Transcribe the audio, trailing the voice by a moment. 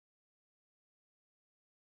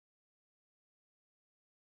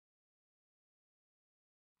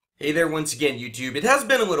Hey there once again, YouTube. It has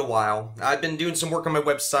been a little while. I've been doing some work on my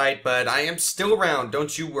website, but I am still around,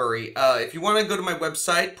 don't you worry. If you want to go to my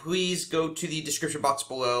website, please go to the description box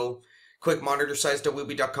below. Click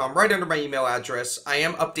monitorsize.weebly.com right under my email address. I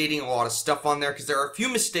am updating a lot of stuff on there because there are a few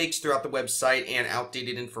mistakes throughout the website and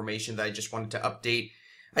outdated information that I just wanted to update.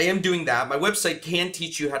 I am doing that. My website can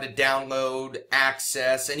teach you how to download,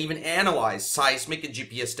 access, and even analyze seismic and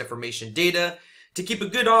GPS deformation data to keep a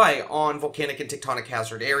good eye on volcanic and tectonic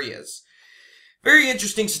hazard areas. Very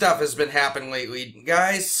interesting stuff has been happening lately,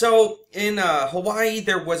 guys. So, in Hawaii,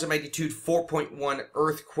 there was a magnitude 4.1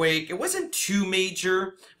 earthquake. It wasn't too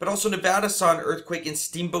major, but also Nevada saw an earthquake in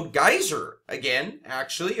Steamboat Geyser. Again,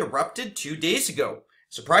 actually erupted 2 days ago.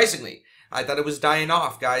 Surprisingly, I thought it was dying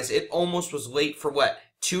off, guys. It almost was late for what?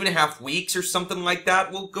 2.5 weeks or something like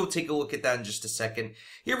that. We'll go take a look at that in just a second.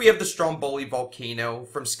 Here we have the Stromboli volcano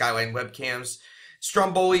from Skyline Webcams.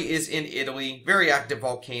 Stromboli is in Italy. Very active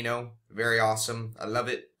volcano. Very awesome. I love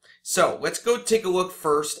it. So, let's go take a look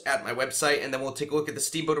first at my website, and then we'll take a look at the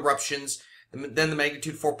steamboat eruptions, then the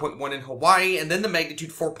magnitude 4.1 in Hawaii, and then the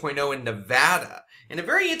magnitude 4.0 in Nevada. In a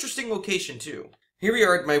very interesting location, too. Here we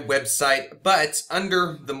are at my website, but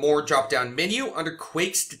under the More drop-down menu, under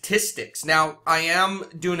Quake Statistics. Now, I am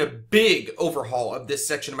doing a big overhaul of this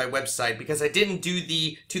section of my website because I didn't do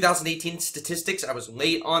the 2018 statistics. I was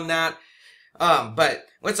late on that. But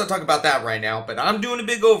let's not talk about that right now. But I'm doing a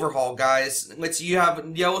big overhaul, guys. Let's see, you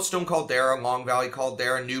have Yellowstone Caldera, Long Valley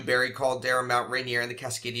Caldera, Newberry Caldera, Mount Rainier, and the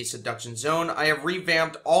Cascadia Subduction Zone. I have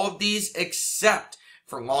revamped all of these except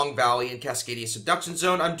for Long Valley and Cascadia Subduction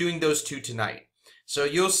Zone. I'm doing those two tonight. So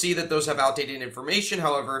you'll see that those have outdated information.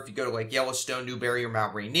 However, if you go to like Yellowstone, Newberry, or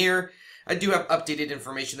Mount Rainier, I do have updated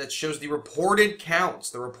information that shows the reported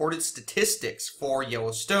counts, the reported statistics for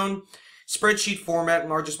Yellowstone. Spreadsheet format and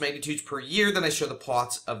largest magnitudes per year. Then I show the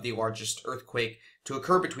plots of the largest earthquake to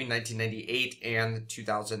occur between 1998 and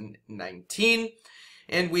 2019.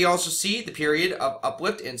 And we also see the period of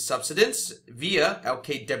uplift and subsidence via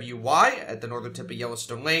LKWY at the northern tip of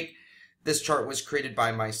Yellowstone Lake. This chart was created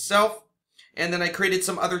by myself. And then I created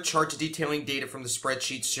some other charts detailing data from the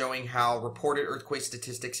spreadsheets showing how reported earthquake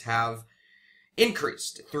statistics have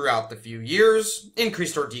increased throughout the few years.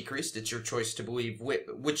 Increased or decreased, it's your choice to believe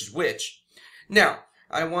which is which. Now,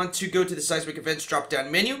 I want to go to the seismic events drop-down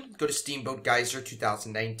menu, go to Steamboat Geyser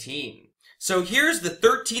 2019. So here's the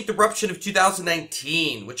 13th eruption of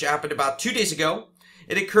 2019, which happened about 2 days ago.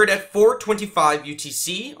 It occurred at 4:25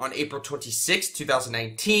 UTC on April 26,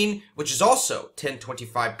 2019, which is also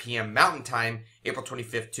 10:25 p.m. Mountain Time, April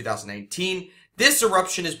 25th, 2019. This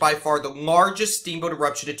eruption is by far the largest steamboat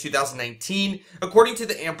eruption in 2019, according to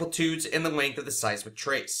the amplitudes and the length of the seismic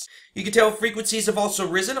trace. You can tell frequencies have also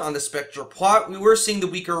risen on the spectral plot. We were seeing the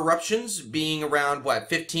weaker eruptions being around,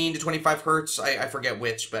 15 to 25 hertz? I forget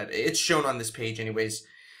which, but it's shown on this page anyways.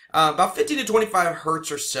 About 15 to 25 hertz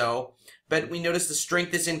or so, but we notice the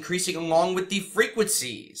strength is increasing along with the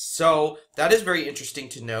frequencies. So that is very interesting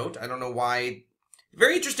to note. I don't know why.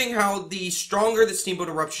 Very interesting how the stronger the steamboat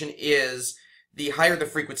eruption is, the higher the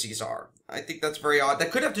frequencies are. I think that's very odd.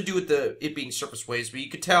 That could have to do with it being surface waves, but you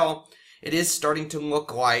could tell it is starting to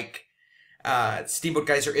look like Steamboat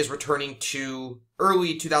Geyser is returning to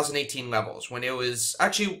early 2018 levels, when it was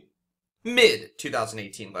actually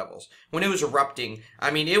mid-2018 levels. When it was erupting,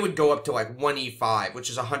 I mean, it would go up to like 1E5, which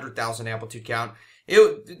is 100,000 amplitude count.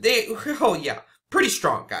 Oh yeah, pretty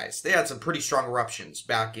strong, guys. They had some pretty strong eruptions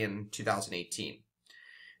back in 2018.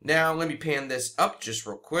 Now, let me pan this up just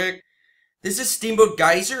real quick. This is Steamboat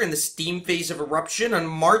Geyser in the steam phase of eruption on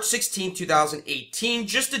March 16, 2018,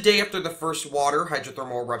 just a day after the first water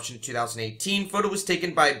hydrothermal eruption in 2018. Photo was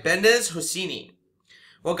taken by Benez Hosseini.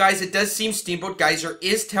 Well, guys, it does seem Steamboat Geyser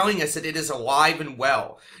is telling us that it is alive and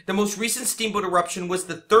well. The most recent steamboat eruption was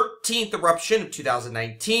the 13th eruption of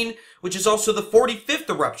 2019, which is also the 45th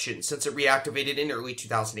eruption since it reactivated in early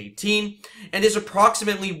 2018, and is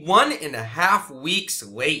approximately 1.5 weeks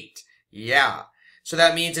late. Yeah. So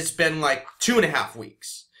that means it's been like 2.5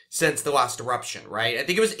 weeks since the last eruption, right? I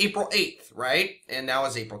think it was April 8th, right? And now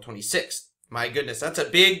it's April 26th. My goodness, that's a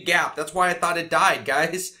big gap. That's why I thought it died,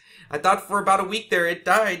 guys. I thought for about a week there it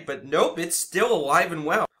died, but nope, it's still alive and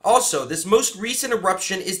well. Also, this most recent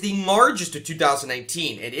eruption is the largest of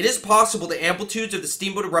 2019, and it is possible the amplitudes of the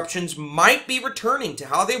steamboat eruptions might be returning to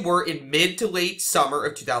how they were in mid to late summer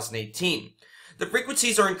of 2018. The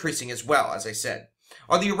frequencies are increasing as well, as I said.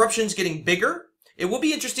 Are the eruptions getting bigger? It will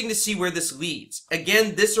be interesting to see where this leads.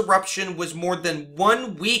 Again, this eruption was more than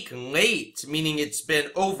 1 week late, meaning it's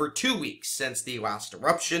been over 2 weeks since the last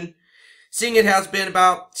eruption. seeing it has been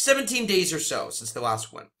about 17 days or so since the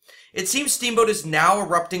last one. It seems Steamboat is now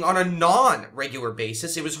erupting on a non-regular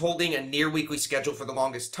basis. It was holding a near-weekly schedule for the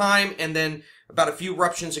longest time, and then about a few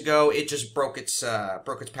eruptions ago, it just broke its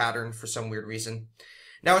pattern for some weird reason.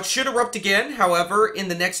 Now, it should erupt again, however, in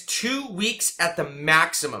the next 2 weeks at the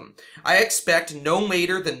maximum. I expect no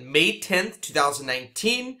later than May 10th,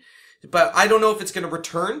 2019, but I don't know if it's going to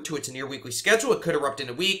return to its near-weekly schedule. It could erupt in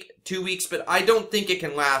a week, 2 weeks, but I don't think it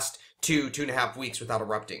can last 2.5 weeks without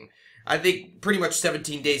erupting. I think pretty much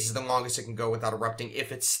 17 days is the longest it can go without erupting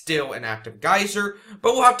if it's still an active geyser,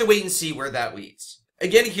 but we'll have to wait and see where that leads.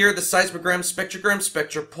 Again here, the seismogram spectrogram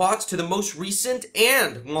spectra plots to the most recent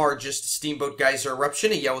and largest Steamboat Geyser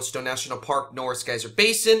eruption at Yellowstone National Park Norris Geyser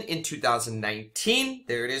Basin in 2019.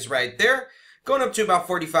 There it is right there. Going up to about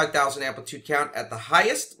 45,000 amplitude count at the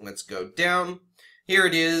highest. Let's go down. Here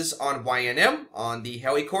it is on YNM on the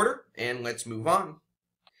helicorder, and let's move on.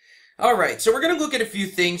 Alright, so we're going to look at a few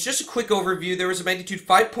things. Just a quick overview. There was a magnitude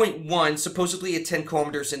 5.1, supposedly at 10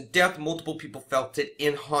 kilometers in depth. Multiple people felt it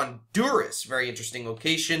in Honduras. Very interesting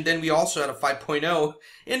location. Then we also had a 5.0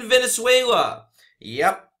 in Venezuela.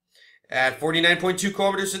 Yep. At 49.2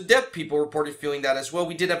 kilometers in depth, people reported feeling that as well.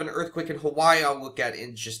 We did have an earthquake in Hawaii I'll look at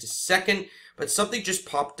in just a second. But something just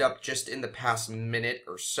popped up just in the past minute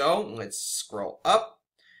or so. Let's scroll up.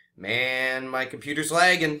 Man, my computer's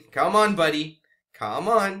lagging. Come on, buddy. Come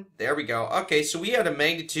on. There we go. Okay, so we had a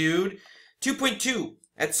magnitude 2.2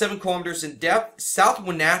 at 7 kilometers in depth, South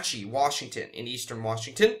Wenatchee, Washington, in eastern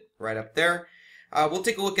Washington, right up there. We'll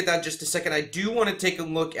take a look at that in just a second. I do want to take a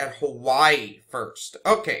look at Hawaii first.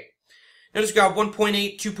 Okay. Notice we got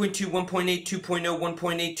 1.8, 2.2, 1.8, 2.0,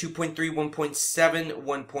 1.8, 2.3, 1.7,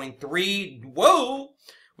 1.3. Whoa!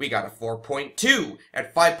 We got a 4.2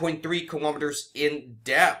 at 5.3 kilometers in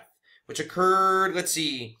depth, which occurred, let's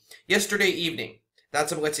see, yesterday evening.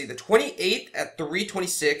 That's, let's see, the 28th at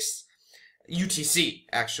 3:26 UTC,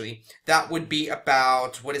 actually. That would be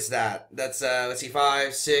about, what is that? That's, let's see,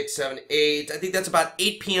 5, 6, 7, 8. I think that's about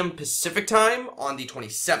 8 p.m. Pacific time on the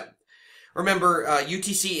 27th. Remember,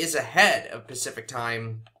 UTC is ahead of Pacific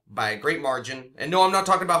time by a great margin. And no, I'm not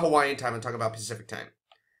talking about Hawaiian time. I'm talking about Pacific time.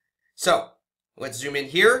 So, let's zoom in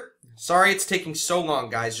here. Sorry it's taking so long,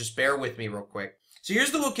 guys. Just bear with me real quick. So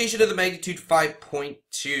here's the location of the magnitude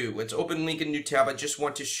 5.2. Let's open link in a new tab. I just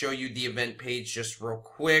want to show you the event page just real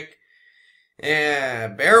quick. Yeah,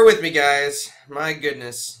 bear with me, guys. My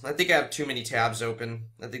goodness. I think I have too many tabs open.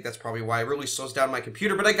 I think that's probably why it really slows down my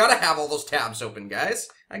computer, but I gotta have all those tabs open, guys.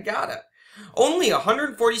 I gotta. Only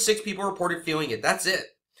 146 people reported feeling it. That's it.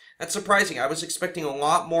 That's surprising. I was expecting a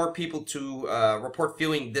lot more people to report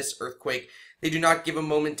feeling this earthquake. They do not give a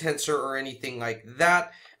moment tensor or anything like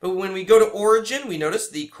that. But when we go to origin, we notice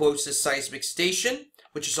the closest seismic station,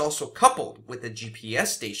 which is also coupled with a GPS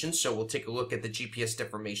station. So we'll take a look at the GPS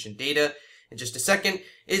deformation data in just a second,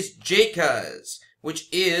 is Jacuz, which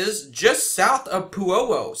is just south of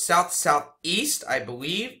Pu'u'o, south-southeast, I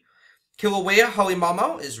believe. Kilauea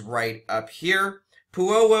Halimamo is right up here.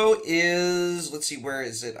 Pu'u'o is, let's see, where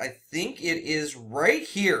is it? I think it is right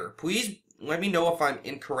here. Please let me know if I'm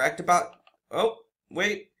incorrect about, oh,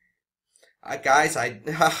 wait. Guys,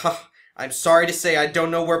 I'm sorry to say I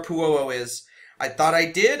don't know where Pu'u'o is. I thought I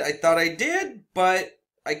did, but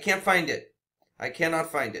I can't find it. I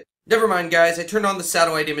cannot find it. Never mind, guys. I turned on the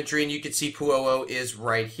satellite imagery and you can see Pu'u'o is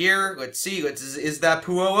right here. Let's see. Is that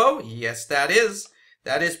Pu'u'o? Yes, that is.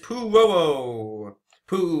 That is Pu'u'o.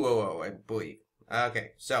 Pu'u'o, I believe.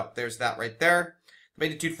 Okay, so there's that right there.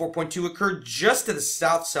 Magnitude 4.2 occurred just to the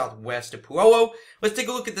south-southwest of Pu'u'o. Let's take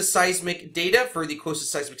a look at the seismic data for the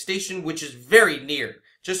closest seismic station, which is very near,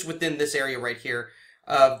 just within this area right here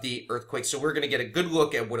of the earthquake. So we're going to get a good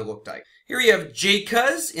look at what it looked like. Here you have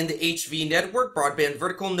Jacuz in the HV network, broadband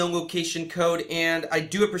vertical, no location code, and I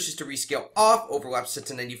do have persistent rescale off, overlap set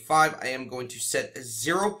to 95. I am going to set a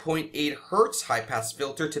 0.8 hertz high pass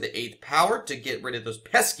filter to the 8th power to get rid of those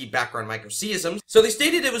pesky background microseisms. So they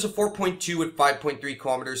stated it was a 4.2 at 5.3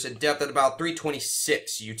 kilometers in depth at about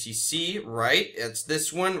 3:26 UTC, right? It's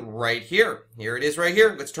this one right here. Here it is right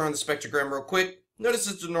here. Let's turn on the spectrogram real quick.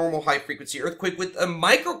 Notice it's a normal high-frequency earthquake with a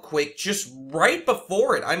microquake just right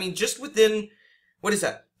before it. I mean, just within, what is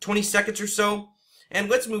that, 20 seconds or so? And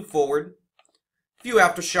let's move forward. A few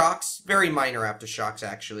aftershocks. Very minor aftershocks,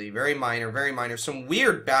 actually. Very minor, very minor. Some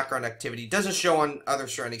weird background activity. Doesn't show on other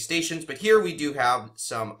surrounding stations, but here we do have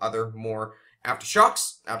some other more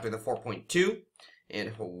aftershocks after the 4.2 in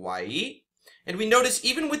Hawaii. And we notice,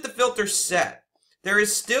 even with the filter set, there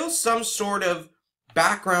is still some sort of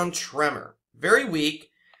background tremor. Very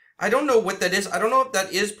weak. I don't know what that is. I don't know if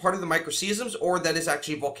that is part of the microseisms or that is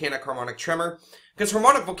actually volcanic harmonic tremor. Because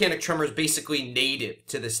harmonic volcanic tremor is basically native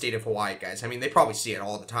to the state of Hawaii, guys. I mean, they probably see it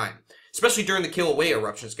all the time. Especially during the Kilauea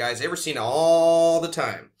eruptions, guys. They were seen all the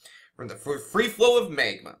time. From the free flow of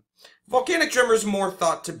magma. Volcanic tremor is more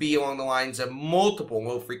thought to be along the lines of multiple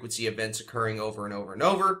low-frequency events occurring over and over and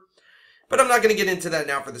over. But I'm not going to get into that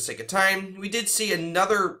now for the sake of time. We did see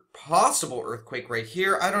another possible earthquake right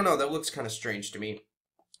here. I don't know, that looks kind of strange to me.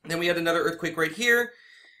 Then we had another earthquake right here.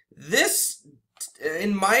 This,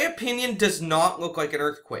 in my opinion, does not look like an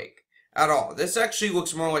earthquake at all. This actually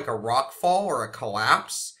looks more like a rock fall or a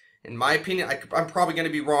collapse. In my opinion, I'm probably going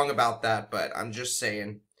to be wrong about that, but I'm just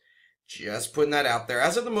saying. Just putting that out there.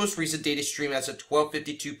 As of the most recent data stream, as of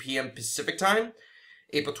 12:52 p.m. Pacific time,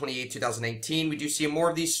 April 28, 2019, we do see more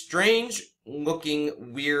of these strange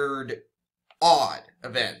looking, weird, odd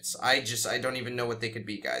events. I don't even know what they could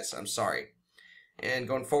be, guys. I'm sorry. And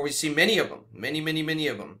going forward, we see many of them. Many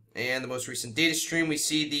of them. And the most recent data stream, we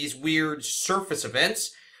see these weird surface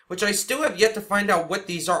events, which I still have yet to find out what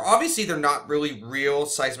these are. Obviously, they're not really real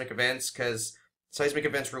seismic events, because seismic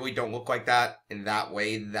events really don't look like that in that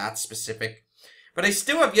way, that specific. But I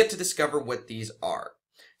still have yet to discover what these are.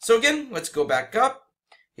 So again, let's go back up.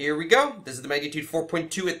 Here we go. This is the magnitude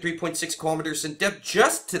 4.2 at 3.6 kilometers in depth,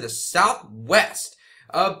 just to the southwest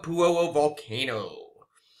of Pu'u'o volcano.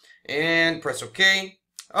 And press OK.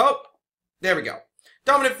 Oh, there we go.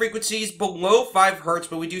 Dominant frequencies below 5 hertz,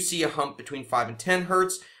 but we do see a hump between 5 and 10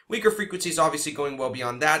 hertz. Weaker frequencies obviously going well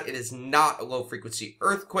beyond that. It is not a low frequency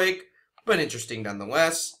earthquake, but interesting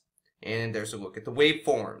nonetheless. And there's a look at the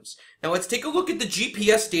waveforms. Now let's take a look at the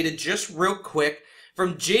GPS data just real quick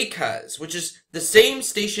from JCUZ, which is the same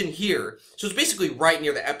station here. So it's basically right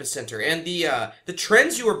near the epicenter. And the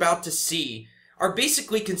trends you are about to see are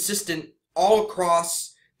basically consistent all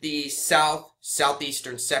across the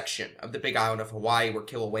southeastern section of the Big Island of Hawaii where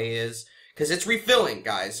Kilauea is. Because it's refilling,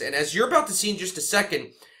 guys. And as you're about to see in just a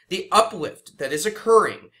second, the uplift that is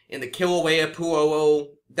occurring in the Kilauea, Pu'u'o,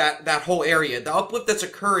 that whole area, the uplift that's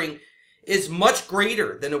occurring is much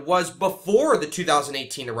greater than it was before the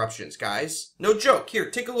 2018 eruptions, guys. No joke. Here,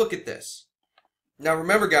 take a look at this. Now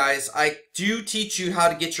remember, guys, I do teach you how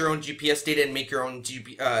to get your own GPS data and make your own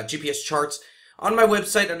GPS charts on my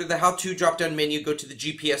website. Under the how-to drop-down menu, go to the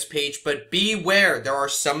GPS page, but beware, there are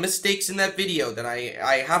some mistakes in that video that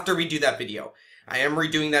I have to redo that video. I am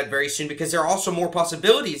redoing that very soon because there are also more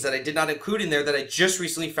possibilities that I did not include in there that I just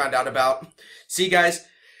recently found out about. See, guys,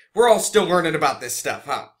 we're all still learning about this stuff,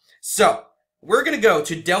 huh? So, we're going to go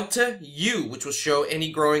to Delta U, which will show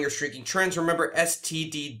any growing or shrinking trends. Remember,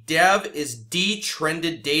 STD dev is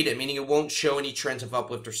detrended data, meaning it won't show any trends of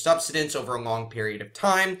uplift or subsidence over a long period of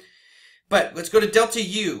time. But let's go to Delta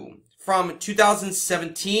U from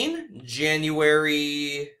 2017,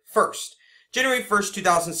 January 1st. January 1st,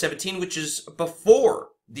 2017, which is before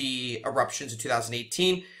the eruptions of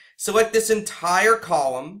 2018. Select this entire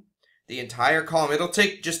column. The entire column. It'll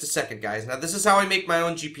take just a second, guys. Now, this is how I make my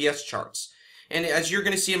own GPS charts. And as you're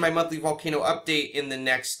going to see in my monthly volcano update in the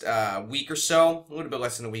next week or so, a little bit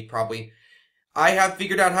less than a week probably, I have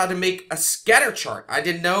figured out how to make a scatter chart. I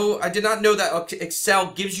did not know that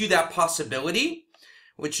Excel gives you that possibility,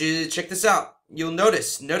 which is, check this out. You'll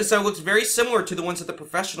notice how it looks very similar to the ones that the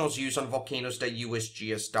professionals use on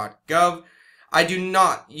volcanoes.usgs.gov. I do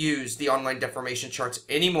not use the online deformation charts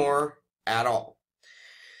anymore at all.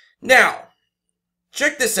 Now,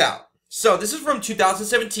 check this out. So this is from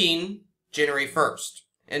 2017, January 1st.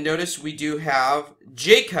 And notice we do have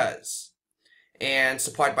JCUZ and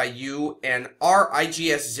supplied by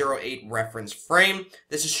UNRIGS08 reference frame.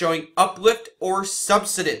 This is showing uplift or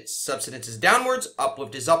subsidence. Subsidence is downwards,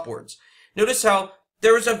 uplift is upwards. Notice how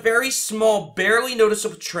there is a very small, barely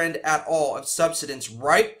noticeable trend at all of subsidence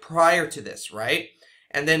right prior to this, right?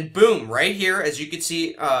 And then boom, right here, as you can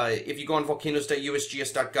see, if you go on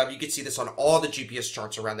volcanoes.usgs.gov, you can see this on all the GPS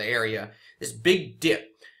charts around the area. This big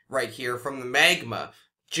dip right here from the magma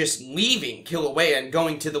just leaving Kilauea and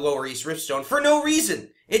going to the Lower East Rift Zone for no reason.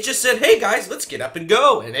 It just said, hey guys, let's get up and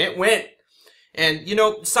go. And it went. And, you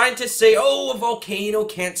know, scientists say, oh, a volcano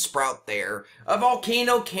can't sprout there. A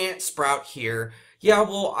volcano can't sprout here. Yeah,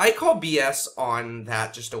 well, I call BS on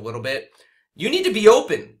that just a little bit. You need to be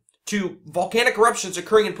open to volcanic eruptions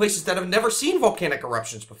occurring in places that have never seen volcanic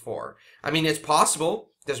eruptions before. I mean, it's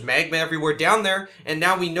possible. There's magma everywhere down there. And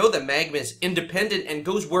now we know that magma is independent and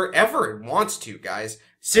goes wherever it wants to, guys.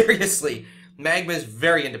 Seriously. Magma is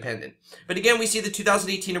very independent. But again, we see the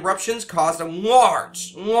 2018 eruptions caused a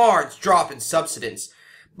large drop in subsidence.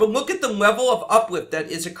 But look at the level of uplift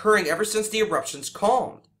that is occurring ever since the eruptions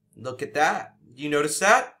calmed. Look at that. You notice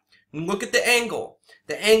that? And look at the angle.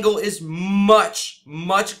 The angle is much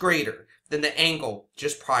greater than the angle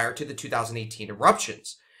just prior to the 2018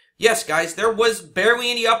 eruptions. Yes, guys, there was barely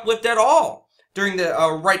any uplift at all during the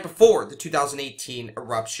right before the 2018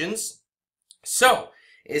 eruptions. So,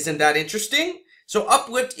 isn't that interesting? So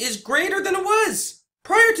uplift is greater than it was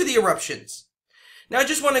prior to the eruptions. Now I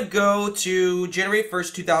just want to go to January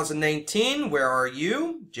 1st, 2019. Where are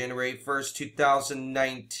you? January 1st,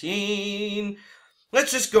 2019.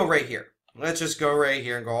 Let's just go right here. Let's just go right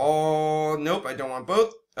here and go, oh, nope, I don't want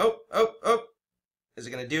both. Oh. Is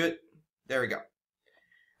it going to do it? There we go.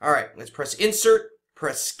 All right, let's press insert,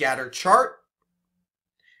 press scatter chart.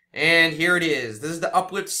 And here it is. This is the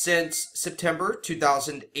uplift since September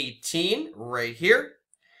 2018, right here.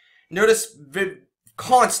 Notice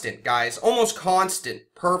constant, guys, almost constant,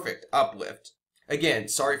 perfect uplift. Again,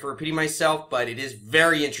 sorry for repeating myself, but it is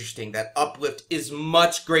very interesting that uplift is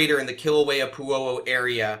much greater in the Kilauea Pu'u'o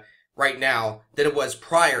area right now than it was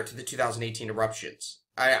prior to the 2018 eruptions.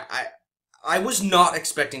 I was not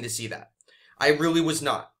expecting to see that. I really was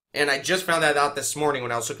not. And I just found that out this morning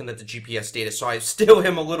when I was looking at the GPS data, so I still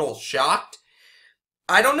am a little shocked.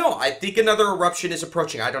 I don't know. I think another eruption is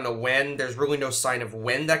approaching. I don't know when. There's really no sign of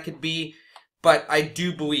when that could be. But I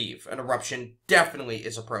do believe an eruption definitely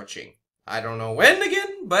is approaching. I don't know when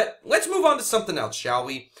again, but let's move on to something else, shall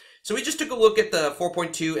we? So we just took a look at the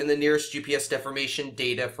 4.2 and the nearest GPS deformation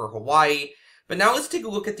data for Hawaii. But now let's take a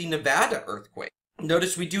look at the Nevada earthquake.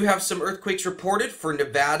 Notice we do have some earthquakes reported for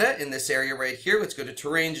Nevada in this area right here. Let's go to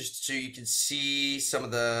terrain just so you can see some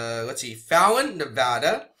of the, let's see, Fallon,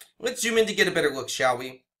 Nevada. Let's zoom in to get a better look, shall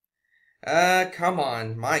we? Come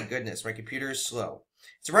on. My goodness, my computer is slow.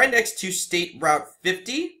 It's right next to State Route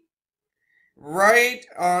 50. Right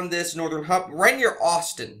on this northern hub, right near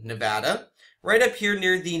Austin, Nevada. Right up here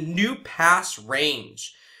near the New Pass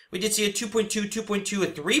Range. We did see a 2.2, 2.2, a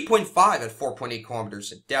 3.5 at 4.8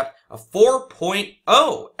 kilometers in depth, a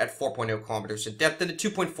 4.0 at 4.0 kilometers in depth, and a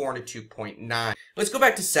 2.4 and a 2.9. Let's go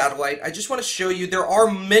back to satellite. I just want to show you there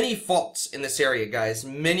are many faults in this area, guys.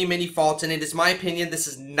 Many faults, and it is my opinion this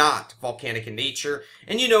is not volcanic in nature.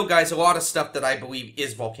 And you know, guys, a lot of stuff that I believe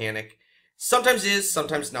is volcanic sometimes is,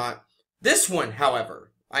 sometimes not. This one,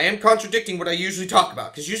 however, I am contradicting what I usually talk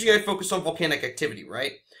about, because usually I focus on volcanic activity,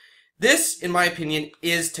 right? This, in my opinion,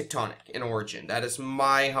 is tectonic in origin. That is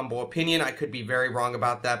my humble opinion. I could be very wrong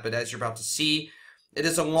about that, but as you're about to see, it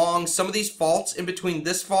is along some of these faults in between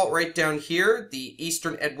this fault right down here, the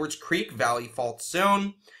Eastern Edwards Creek Valley Fault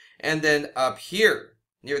Zone, and then up here,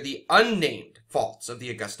 near the unnamed faults of the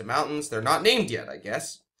Augusta Mountains. They're not named yet, I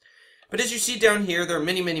guess. But as you see down here, there are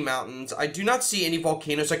many mountains. I do not see any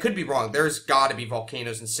volcanoes. I could be wrong. There's got to be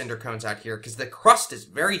volcanoes and cinder cones out here because the crust is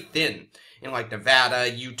very thin. In like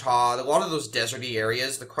Nevada, Utah, a lot of those deserty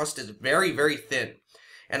areas, the crust is very thin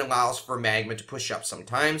and allows for magma to push up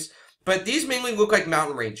sometimes. But these mainly look like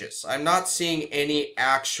mountain ranges. I'm not seeing any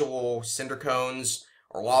actual cinder cones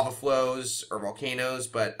or lava flows or volcanoes,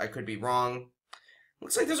 but I could be wrong.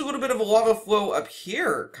 Looks like there's a little bit of a lava flow up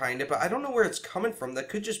here, kind of, but I don't know where it's coming from. That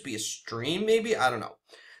could just be a stream, maybe? I don't know.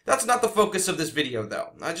 That's not the focus of this video, though.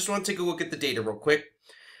 I just want to take a look at the data real quick.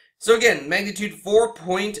 So again, magnitude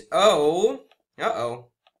 4.0. Uh-oh.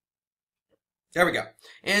 There we go.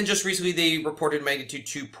 And just recently they reported magnitude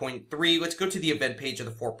 2.3. Let's go to the event page of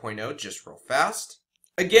the 4.0 just real fast.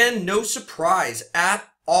 Again, no surprise at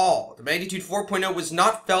all. The magnitude 4.0 was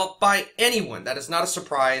not felt by anyone. That is not a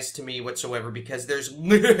surprise to me whatsoever because there's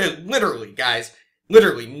literally, guys,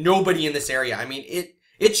 literally nobody in this area. I mean,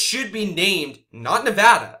 it should be named, not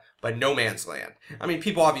Nevada, but no man's land. I mean,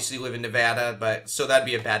 people obviously live in Nevada, but so that'd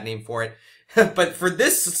be a bad name for it. But for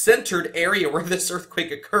this centered area where this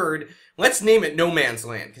earthquake occurred, let's name it no man's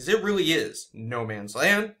land, because it really is no man's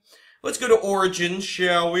land. Let's go to origin,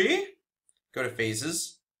 shall we? Go to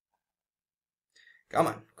phases. Come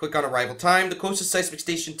on, click on arrival time. The closest seismic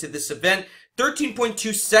station to this event,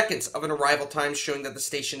 13.2 seconds of an arrival time, showing that the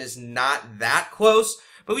station is not that close,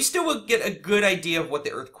 but we still will get a good idea of what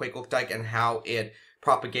the earthquake looked like and how it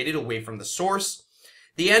propagated away from the source.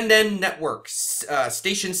 The NN network,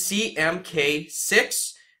 station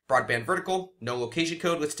CMK6, broadband vertical, no location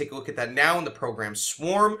code. Let's take a look at that now in the program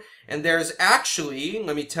Swarm. And there's actually,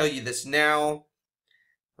 let me tell you this now,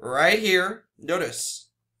 right here, notice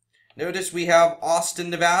we have Austin,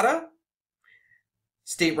 Nevada,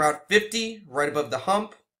 State Route 50, right above the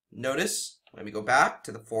hump. Notice, let me go back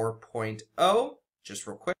to the 4.0, just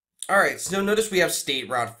real quick. Alright, so notice we have State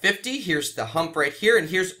Route 50, here's the hump right here, and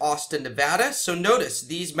here's Austin, Nevada. So notice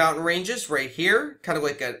these mountain ranges right here, kind of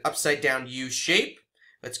like an upside down U shape.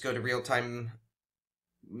 Let's go to real-time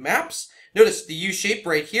maps. Notice the U shape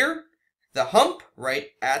right here, the hump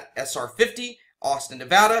right at SR50, Austin,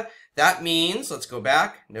 Nevada. That means, let's go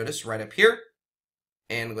back, notice right up here,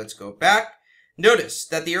 and let's go back. Notice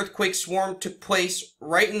that the earthquake swarm took place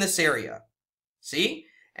right in this area. See?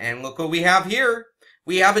 And look what we have here.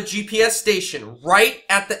 We have a GPS station right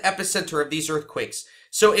at the epicenter of these earthquakes.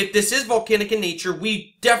 So if this is volcanic in nature,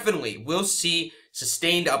 we definitely will see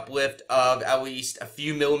sustained uplift of at least a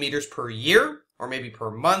few millimeters per year, or maybe per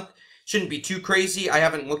month. Shouldn't be too crazy. I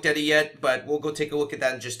haven't looked at it yet, but we'll go take a look at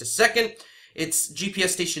that in just a second. It's GPS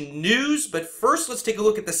station news, but first let's take a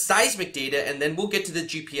look at the seismic data, and then we'll get to the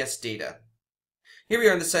GPS data. Here we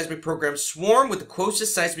are in the seismic program Swarm with the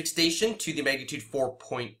closest seismic station to the magnitude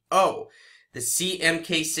 4.0. The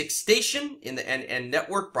CMK6 station in the NN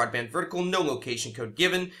network, broadband vertical, no location code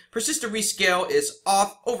given. Persistent rescale is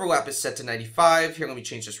off, overlap is set to 95. Here, let me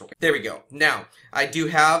change this real quick. There we go. Now, I do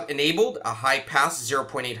have enabled a high pass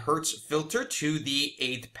 0.8 Hertz filter to the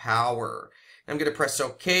 8th power. I'm going to press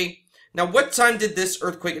OK. Now, what time did this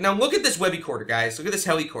earthquake... Now, look at this Webby quarter, guys. Look at this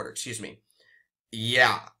heli quarter, excuse me.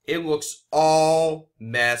 Yeah, it looks all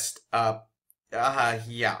messed up.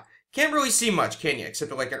 Yeah. Can't really see much, can you?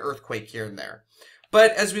 Except for like an earthquake here and there.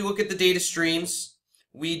 But as we look at the data streams,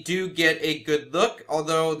 we do get a good look.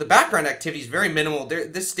 Although the background activity is very minimal.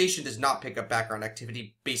 This station does not pick up background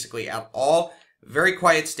activity basically at all. Very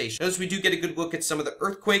quiet station. Notice we do get a good look at some of the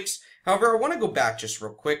earthquakes. However, I want to go back just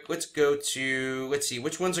real quick. Let's go to, let's see,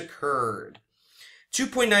 which ones occurred.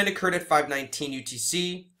 2.9 occurred at 5:19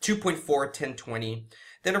 UTC, 2.4 at 10:20.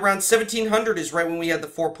 Then around 1700 is right when we had the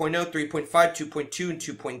 4.0, 3.5, 2.2, and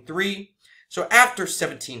 2.3. So after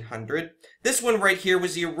 1700, this one right here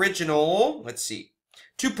was the original, let's see,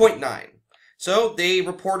 2.9. So they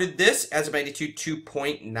reported this as a magnitude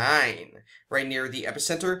 2.9, right near the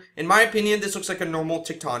epicenter. In my opinion, this looks like a normal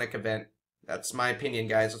tectonic event. That's my opinion,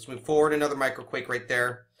 guys. Let's move forward. Another microquake right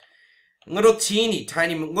there. Little teeny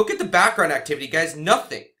tiny, look at the background activity, guys.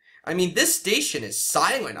 Nothing. I mean, this station is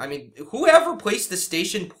silent. I mean, whoever placed this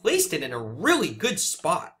station placed it in a really good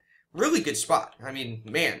spot. Really good spot. I mean,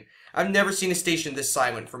 man, I've never seen a station this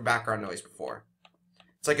silent from background noise before.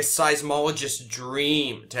 It's like a seismologist's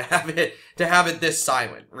dream to have it this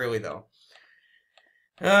silent, really though.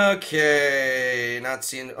 Okay, not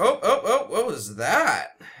seeing. Oh, what was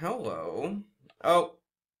that? Hello. Oh,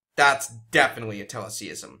 that's definitely a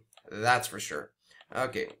teleseism. That's for sure.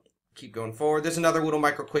 Okay. Keep going forward. There's another little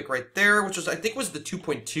microquake right there, which was, I think, was the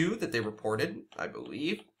 2.2 that they reported, I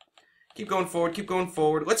believe. Keep going forward, keep going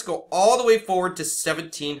forward. Let's go all the way forward to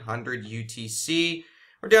 1700 UTC.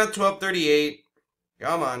 We're down to 1238.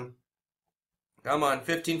 Come on. Come on,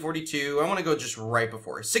 1542. I want to go just right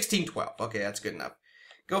before. 1612. Okay, that's good enough.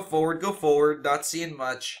 Go forward, go forward. Not seeing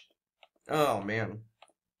much. Oh, man.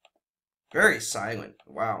 Very silent.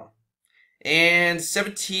 Wow. And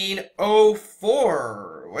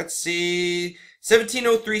 1704, let's see,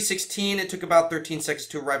 1703-16, it took about 13 seconds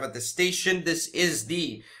to arrive at the station. This is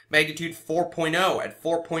the magnitude 4.0 at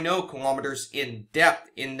 4.0 kilometers in depth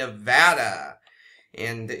in Nevada.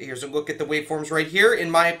 And here's a look at the waveforms right here. In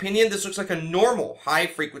my opinion, this looks like a normal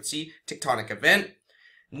high-frequency tectonic event.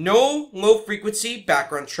 No low-frequency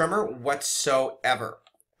background tremor whatsoever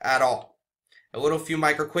at all. A little few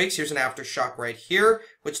microquakes. Here's an aftershock right here,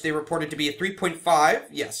 which they reported to be a 3.5.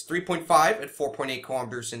 Yes, 3.5 at 4.8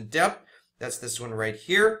 kilometers in depth. That's this one right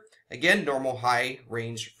here. Again, normal high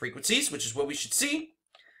range frequencies, which is what we should see.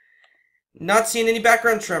 Not seeing any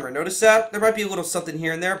background tremor. Notice that? There might be a little something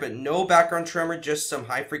here and there, but no background tremor, just some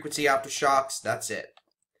high frequency aftershocks. That's it.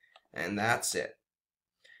 And that's it.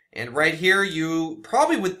 And right here, you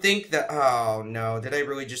probably would think that, oh no, did I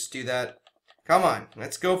really just do that? Come on,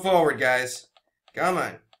 let's go forward, guys. Come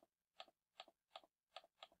on.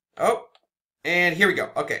 Oh, and here we go.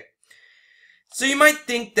 Okay. So you might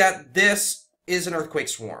think that this is an earthquake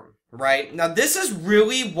swarm, right? Now, this is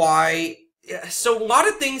really why... So a lot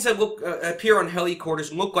of things that appear on heli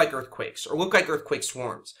quarters look like earthquakes or look like earthquake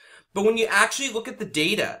swarms. But when you actually look at the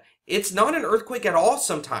data, it's not an earthquake at all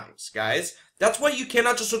sometimes, guys. That's why you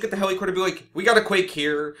cannot just look at the heli quarter and be like, we got a quake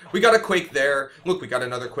here, we got a quake there, look, we got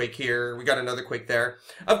another quake here, we got another quake there.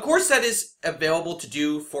 Of course, that is available to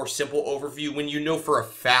do for simple overview when you know for a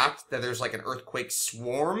fact that there's like an earthquake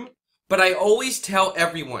swarm. But I always tell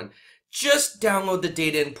everyone, just download the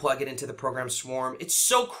data and plug it into the program Swarm. It's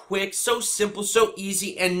so quick, so simple, so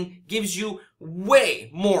easy, and gives you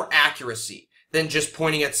way more accuracy than just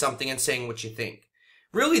pointing at something and saying what you think.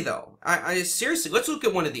 Really though, I seriously, let's look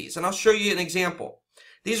at one of these and I'll show you an example.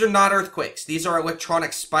 These are not earthquakes. These are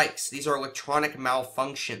electronic spikes. These are electronic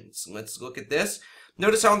malfunctions. Let's look at this.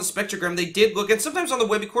 Notice how on the spectrogram they did look, and sometimes on the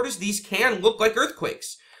Webby quarters, these can look like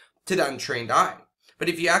earthquakes to the untrained eye. But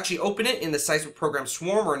if you actually open it in the seismic program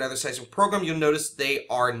Swarm or another seismic program, you'll notice they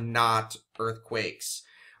are not earthquakes.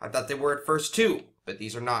 I thought they were at first too, but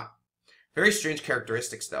these are not. Very strange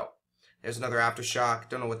characteristics though. There's another aftershock,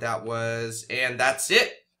 don't know what that was, and that's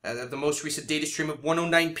it. The most recent data stream of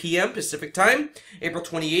 1:09 p.m. Pacific Time, April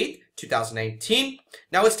 28th, 2019.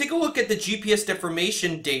 Now let's take a look at the GPS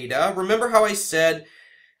deformation data. Remember how I said,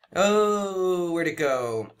 oh, where'd it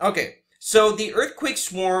go? Okay, so the earthquake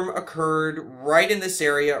swarm occurred right in this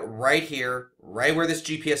area, right here, right where this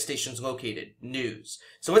GPS station is located, news.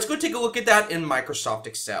 So let's go take a look at that in Microsoft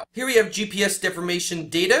Excel. Here we have GPS deformation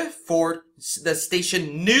data for the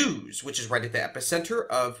station news, which is right at the epicenter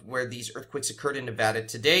of where these earthquakes occurred in Nevada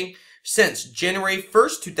today. Since January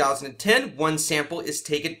 1st, 2010, one sample is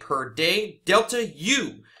taken per day. Delta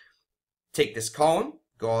U. Take this column,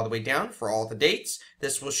 go all the way down for all the dates.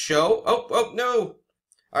 This will show, oh no.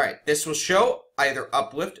 All right, this will show either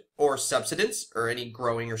uplift or subsidence or any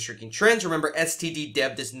growing or shrinking trends. Remember,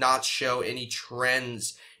 STD-Dev does not show any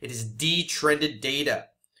trends. It is detrended data.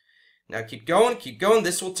 Now keep going, keep going.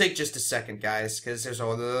 This will take just a second, guys, because there's a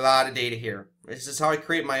lot of data here. This is how I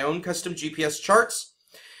create my own custom GPS charts.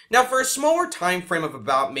 Now, for a smaller time frame of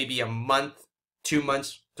about maybe a month, 2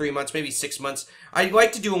 months, 3 months, maybe 6 months, I'd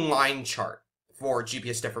like to do a line chart for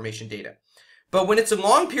GPS deformation data. But when it's a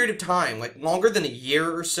long period of time, like longer than a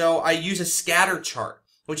year or so, I use a scatter chart,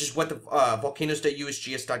 which is what the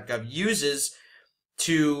volcanoes.usgs.gov uses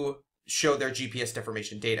to show their GPS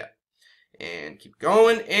deformation data. And keep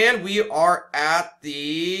going, and we are at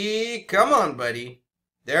the, come on buddy,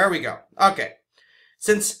 there we go. Okay,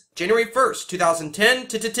 since January 1st, 2010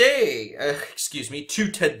 to today, to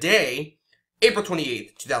today, April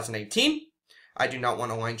 28th, 2018, I do not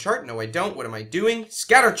want a line chart, no I don't, what am I doing?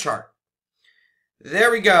 Scatter chart.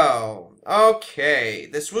 There we go. Okay,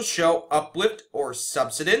 this will show uplift or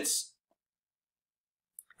subsidence.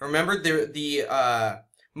 Remember, the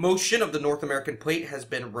motion of the North American plate has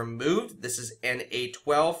been removed. This is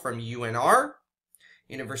NA12 from UNR,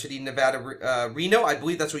 University of Nevada, Reno. I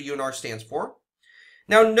believe that's what UNR stands for.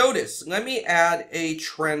 Now notice, let me add a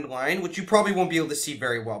trend line, which you probably won't be able to see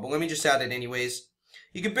very well, but let me just add it anyways.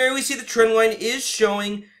 You can barely see the trend line is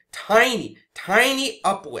showing tiny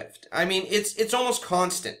uplift. I mean, it's almost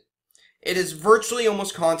constant. It is virtually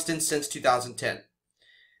almost constant since 2010.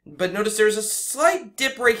 But notice there's a slight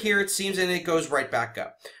dip right here, it seems, and it goes right back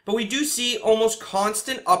up. But we do see almost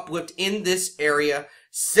constant uplift in this area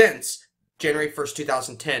since January 1st,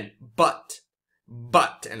 2010. But,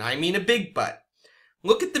 and I mean a big but,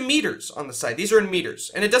 look at the meters on the side. These are in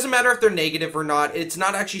meters. And it doesn't matter if they're negative or not. It's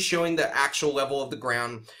not actually showing the actual level of the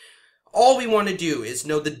ground. All we want to do is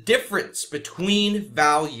know the difference between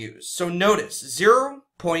values. So notice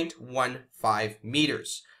 0.15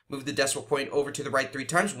 meters. Move the decimal point over to the right 3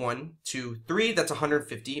 times. 1, 2, 3. That's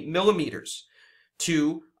 150 millimeters.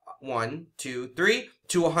 2, 1, 2, 3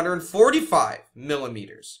 to 145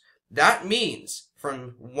 millimeters. That means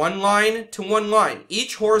from one line to one line,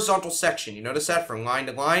 each horizontal section, you notice that from line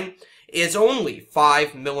to line, is only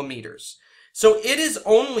 5 millimeters. So it is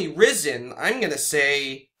only risen, I'm going to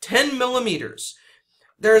say, 10 millimeters.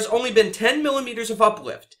 There has only been 10 millimeters of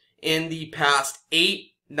uplift in the past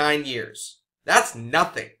 9 years. That's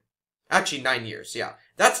nothing. Actually, 9 years, yeah.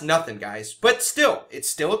 That's nothing, guys. But still, it's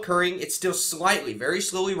still occurring. It's still slightly, very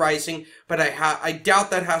slowly rising. But I doubt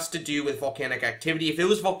that has to do with volcanic activity. If it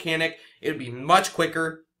was volcanic, it would be much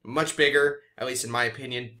quicker, much bigger, at least in my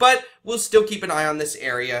opinion. But we'll still keep an eye on this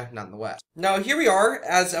area nonetheless. Now, here we are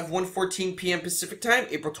as of 1:14 p.m. Pacific Time,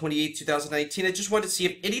 April 28, 2019. I just wanted to see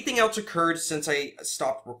if anything else occurred since I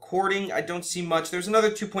stopped recording. I don't see much. There's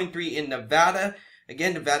another 2.3 in Nevada.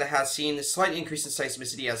 Again, Nevada has seen a slight increase in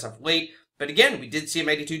seismicity as of late. But again, we did see a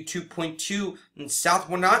magnitude 2.2 in South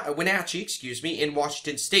Wenatchee, in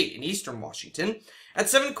Washington State, in eastern Washington, at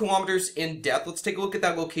 7 kilometers in depth. Let's take a look at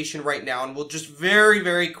that location right now, and we'll just very,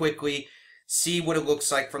 very quickly see what it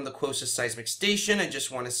looks like from the closest seismic station. I just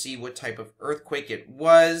want to see what type of earthquake it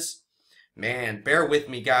was. Man, bear with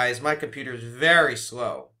me, guys. My computer is very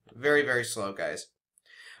slow. Very, very slow, guys.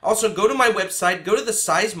 Also, go to my website. Go to the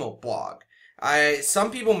Seismo blog.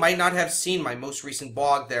 Some people might not have seen my most recent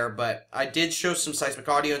blog there, but I did show some seismic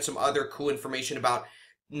audio and some other cool information about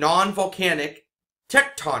non-volcanic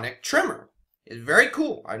tectonic tremor. It's very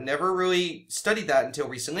cool. I've never really studied that until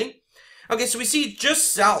recently. Okay, so we see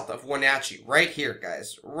just south of Wenatchee, right here,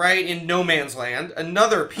 guys, right in no man's land,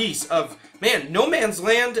 another piece of, man, no man's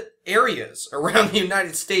land areas around the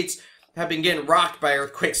United States have been getting rocked by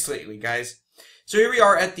earthquakes lately, guys. So here we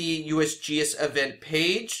are at the USGS event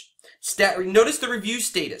page. Notice the review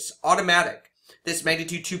status, automatic. this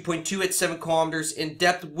magnitude 2.2 at 7 kilometers in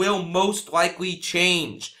depth will most likely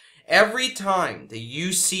change. Every time that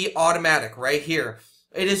you see automatic right here,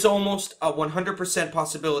 it is almost a 100%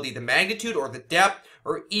 possibility the magnitude or the depth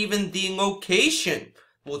or even the location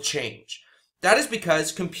will change. That is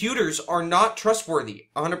because computers are not trustworthy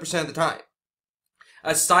 100% of the time.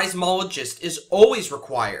 A seismologist is always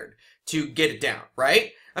required to get it down,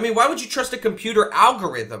 right? I mean, why would you trust a computer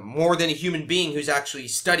algorithm more than a human being who's actually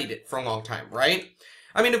studied it for a long time, right?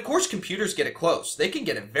 I mean, of course computers get it close. They can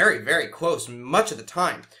get it very, very close much of the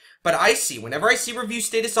time. But whenever I see review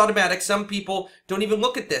status automatic, some people don't even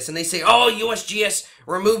look at this and they say, oh, USGS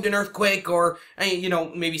removed an earthquake, or, you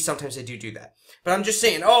know, maybe sometimes they do that. But I'm just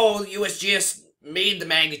saying, oh, USGS made the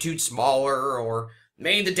magnitude smaller or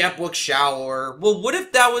made the depth look shallower. Well, what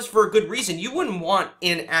if that was for a good reason? You wouldn't want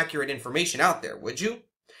inaccurate information out there, would you?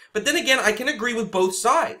 But then again, I can agree with both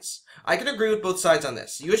sides. I can agree with both sides on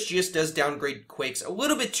this. USGS does downgrade quakes a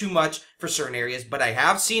little bit too much for certain areas, but I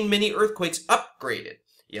have seen many earthquakes upgraded.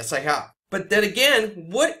 Yes, I have. But then again,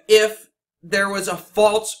 what if there was a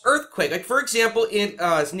false earthquake? Like, for example, in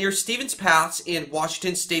near Stevens Pass in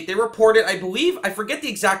Washington State, they reported, I believe, I forget the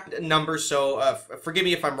exact number, so forgive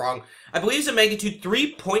me if I'm wrong. I believe it's a magnitude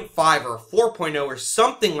 3.5 or 4.0 or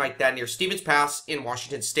something like that near Stevens Pass in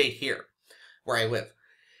Washington State here, where I live.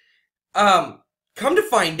 Come to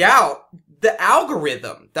find out, the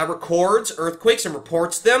algorithm that records earthquakes and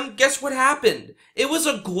reports them, guess what happened? It was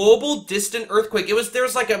a global distant earthquake. There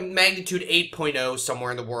was like a magnitude 8.0 somewhere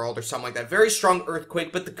in the world or something like that. Very strong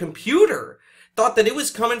earthquake, but the computer thought that it was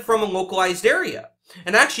coming from a localized area.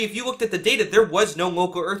 And actually, if you looked at the data, there was no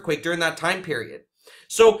local earthquake during that time period.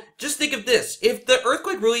 So just think of this. If the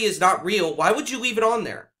earthquake really is not real, why would you leave it on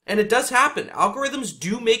there? And it does happen. Algorithms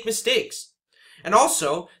do make mistakes. And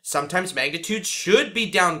also, sometimes magnitudes should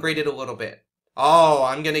be downgraded a little bit. Oh,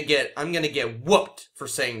 I'm gonna get whooped for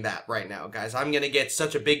saying that right now, guys. I'm gonna get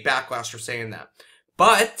such a big backlash for saying that.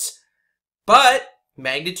 But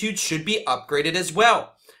magnitude should be upgraded as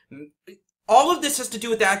well. All of this has to do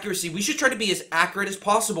with accuracy. We should try to be as accurate as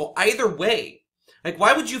possible either way. Like,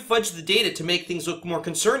 why would you fudge the data to make things look more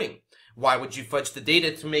concerning? Why would you fudge the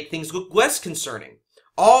data to make things look less concerning?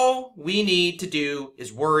 All we need to do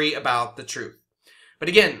is worry about the truth. But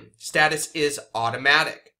again, status is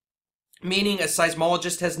automatic, meaning a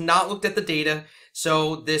seismologist has not looked at the data,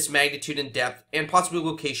 so this magnitude and depth and possibly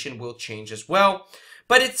location will change as well.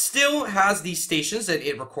 But it still has these stations that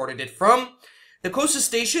it recorded it from. The closest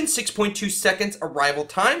station, 6.2 seconds arrival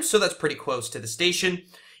time, so that's pretty close to the station.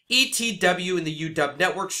 ETW in the UW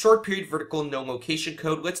network, short period vertical no location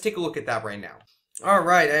code. Let's take a look at that right now.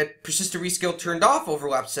 Alright, I had persistent rescale turned off,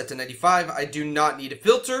 overlap set to 95. I do not need a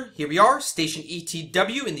filter. Here we are, station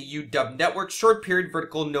ETW in the UW network, short period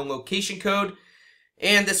vertical no location code.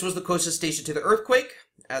 And this was the closest station to the earthquake,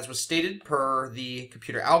 as was stated per the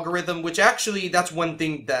computer algorithm, which actually, that's one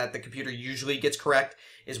thing that the computer usually gets correct,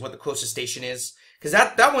 is what the closest station is. Because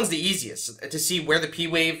that one's the easiest, to see where the P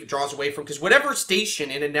wave draws away from. Because whatever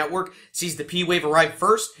station in a network sees the P wave arrive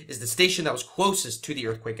first is the station that was closest to the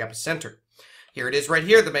earthquake epicenter. Here it is right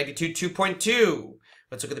here, the magnitude 2.2.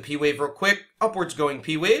 Let's look at the P wave real quick. Upwards going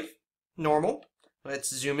P wave, normal.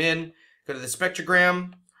 Let's zoom in, go to the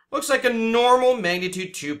spectrogram. Looks like a normal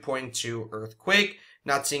magnitude 2.2 earthquake.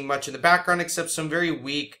 Not seeing much in the background except some very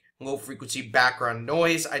weak low frequency background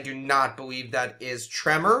noise. I do not believe that is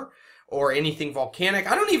tremor or anything volcanic.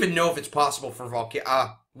 I don't even know if it's possible for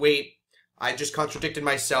wait, I just contradicted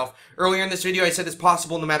myself. Earlier in this video I said it's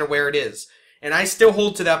possible no matter where it is. And I still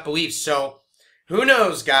hold to that belief, so who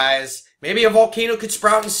knows, guys? Maybe a volcano could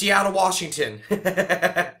sprout in Seattle, Washington.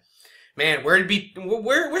 Man,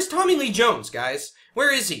 where's Tommy Lee Jones, guys?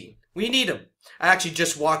 Where is he? We need him. I actually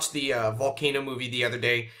just watched the volcano movie the other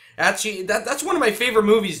day. Actually, that's one of my favorite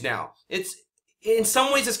movies now. It's in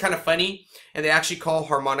some ways it's kind of funny, and they actually call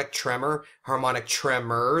harmonic tremor harmonic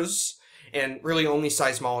tremors, and really only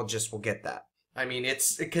seismologists will get that. I mean,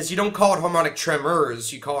 it's because you don't call it harmonic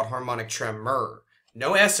tremors, you call it harmonic tremor.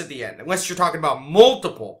 No S at the end, unless you're talking about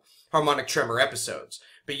multiple harmonic tremor episodes.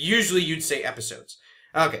 But usually you'd say episodes.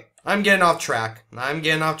 Okay, I'm getting off track.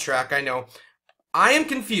 I know. I am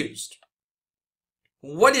confused.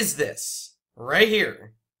 What is this? Right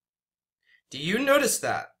here. Do you notice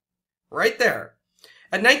that? Right there.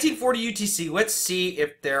 At 1940 UTC, let's see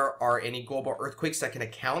if there are any global earthquakes that can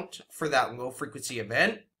account for that low frequency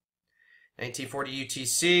event. 1940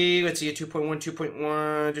 UTC, let's see a 2.1,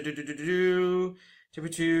 2.1,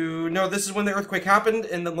 2.2. No, this is when the earthquake happened,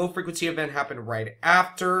 and the low frequency event happened right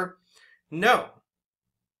after. No,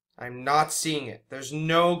 I'm not seeing it. There's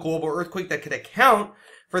no global earthquake that could account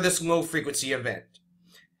for this low frequency event.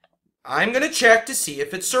 I'm going to check to see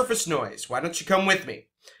if it's surface noise. Why don't you come with me?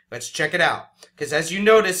 Let's check it out. Because as you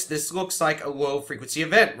notice, this looks like a low frequency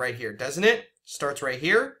event right here, doesn't it? Starts right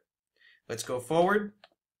here. Let's go forward.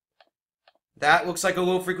 That looks like a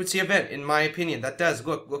low frequency event, in my opinion. That does.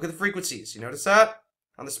 Look at the frequencies. You notice that?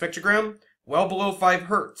 On the spectrogram? Well below 5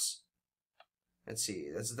 hertz. Let's see.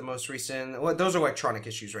 This is the most recent. Well, those are electronic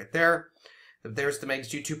issues right there. There's the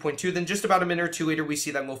magnitude 2.2. Then just about a minute or two later, we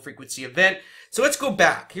see that low frequency event. So let's go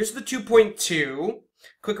back. Here's the 2.2.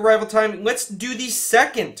 Quick arrival time. Let's do the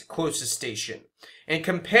second closest station and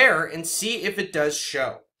compare and see if it does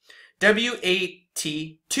show.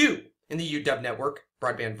 WAT2 in the UW network,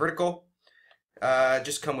 broadband vertical.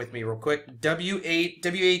 Just come with me real quick.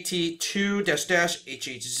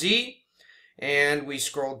 WAT2-HHZ. And we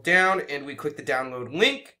scroll down and we click the download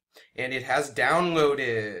link. And it has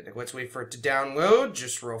downloaded. Let's wait for it to download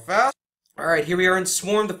just real fast. Alright, here we are in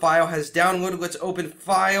Swarm. The file has downloaded. Let's open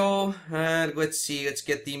file. And let's see. Let's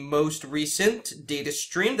get the most recent data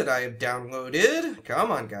stream that I have downloaded.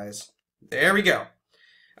 Come on, guys. There we go.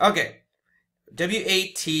 Okay.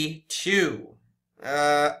 WAT2.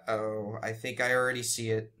 Oh, I think I already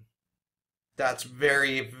see it. That's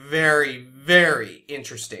very, very, very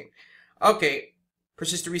interesting. Okay.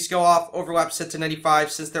 Persistent rescale off, overlap set to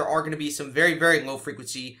 95, since there are going to be some very, very low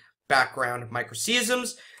frequency background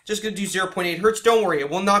microseisms. Just going to do 0.8 hertz. Don't worry, it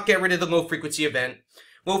will not get rid of the low frequency event.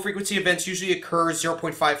 Low frequency events usually occur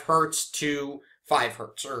 0.5 hertz to 5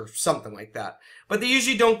 hertz or something like that. But they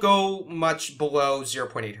usually don't go much below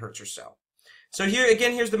 0.8 hertz or so. So here,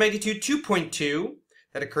 again, here's the magnitude 2.2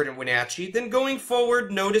 that occurred in Wenatchee. Then going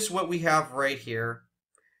forward, notice what we have right here.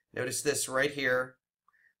 Notice this right here.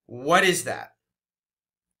 What is that?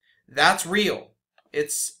 That's real.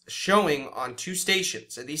 It's showing on 2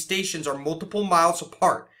 stations, and these stations are multiple miles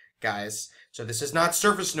apart, guys. So this is not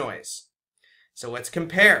surface noise. So let's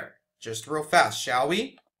compare just real fast, shall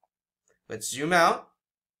we? Let's zoom out.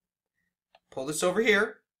 Pull this over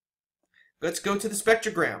here. Let's go to the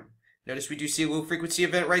spectrogram. Notice we do see a low frequency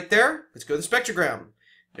event right there. Let's go to the spectrogram.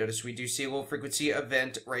 Notice we do see a low frequency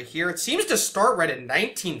event right here. It seems to start right at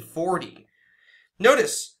 1940.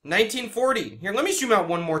 Notice, 1940. Here, let me zoom out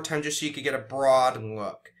one more time just so you can get a broad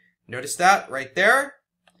look. Notice that right there?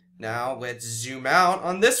 Now, let's zoom out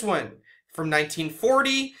on this one. From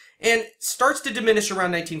 1940, and starts to diminish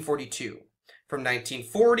around 1942. From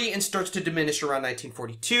 1940, and starts to diminish around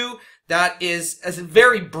 1942. That is a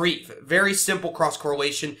very brief, very simple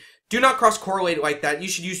cross-correlation. Do not cross-correlate like that. You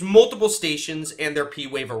should use multiple stations and their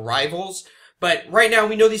P-wave arrivals. But right now,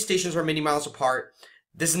 we know these stations are many miles apart.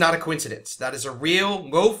 This is not a coincidence. That is a real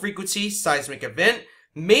low-frequency seismic event.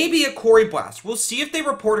 Maybe a quarry blast. We'll see if they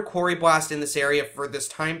report a quarry blast in this area for this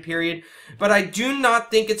time period. But I do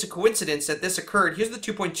not think it's a coincidence that this occurred. Here's the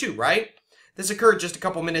 2.2, right? This occurred just a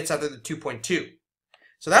couple minutes after the 2.2.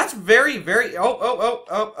 So that's very, very...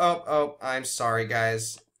 Oh. I'm sorry,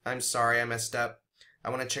 guys. I'm sorry, I messed up. I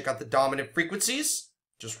want to check out the dominant frequencies.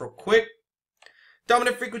 Just real quick.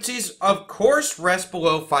 Dominant frequencies, of course, rest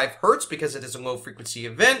below 5 hertz because it is a low frequency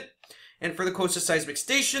event. And for the closest seismic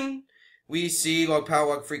station, we see low power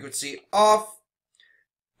log frequency off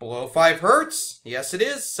below 5 hertz. Yes, it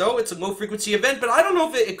is. So it's a low frequency event, but I don't know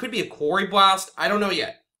if it could be a quarry blast. I don't know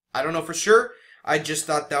yet. I don't know for sure. I just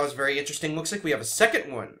thought that was very interesting. Looks like we have a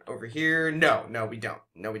second one over here. No, we don't.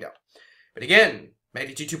 No, we don't. But again,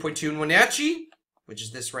 magnitude 2.2 in Wenatchee, which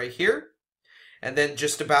is this right here. And then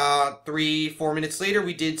just about 3-4 minutes later,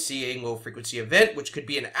 we did see a low-frequency event, which could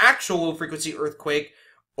be an actual low-frequency earthquake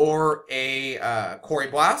or a quarry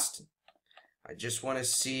blast. I just want to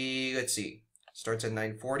see, let's see, starts at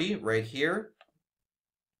 9:40 right here.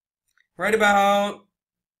 Right about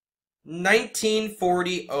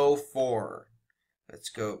 1940-04. Let's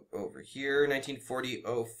go over here,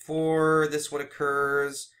 1940-04. This one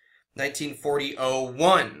occurs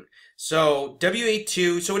 1940-01. So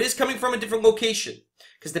WA2, so it is coming from a different location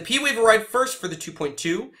because the P wave arrived first for the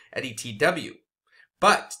 2.2 at ETW,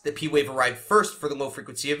 but the P wave arrived first for the low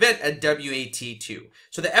frequency event at WAT2.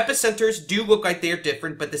 So the epicenters do look like they are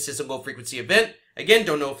different, but this is a low frequency event. Again,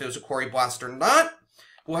 don't know if it was a quarry blast or not.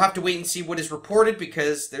 We'll have to wait and see what is reported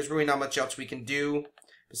because there's really not much else we can do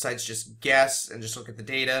besides just guess and just look at the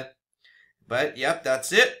data. But yep,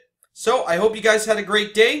 that's it. So I hope you guys had a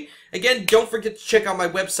great day. Again, don't forget to check out my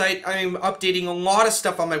website. I'm updating a lot of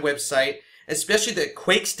stuff on my website, especially the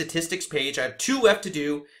quake statistics page. I have 2 left to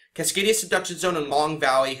do. Cascadia Subduction Zone and Long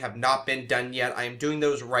Valley have not been done yet. I am doing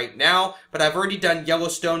those right now, but I've already done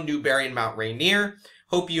Yellowstone, Newberry, and Mount Rainier.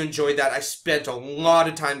 Hope you enjoyed that. I spent a lot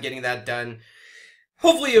of time getting that done.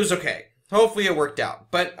 Hopefully it was okay. hopefully it worked out.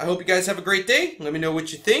 But I hope you guys have a great day. Let me know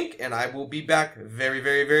what you think, and I will be back very,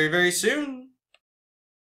 very, very, very soon.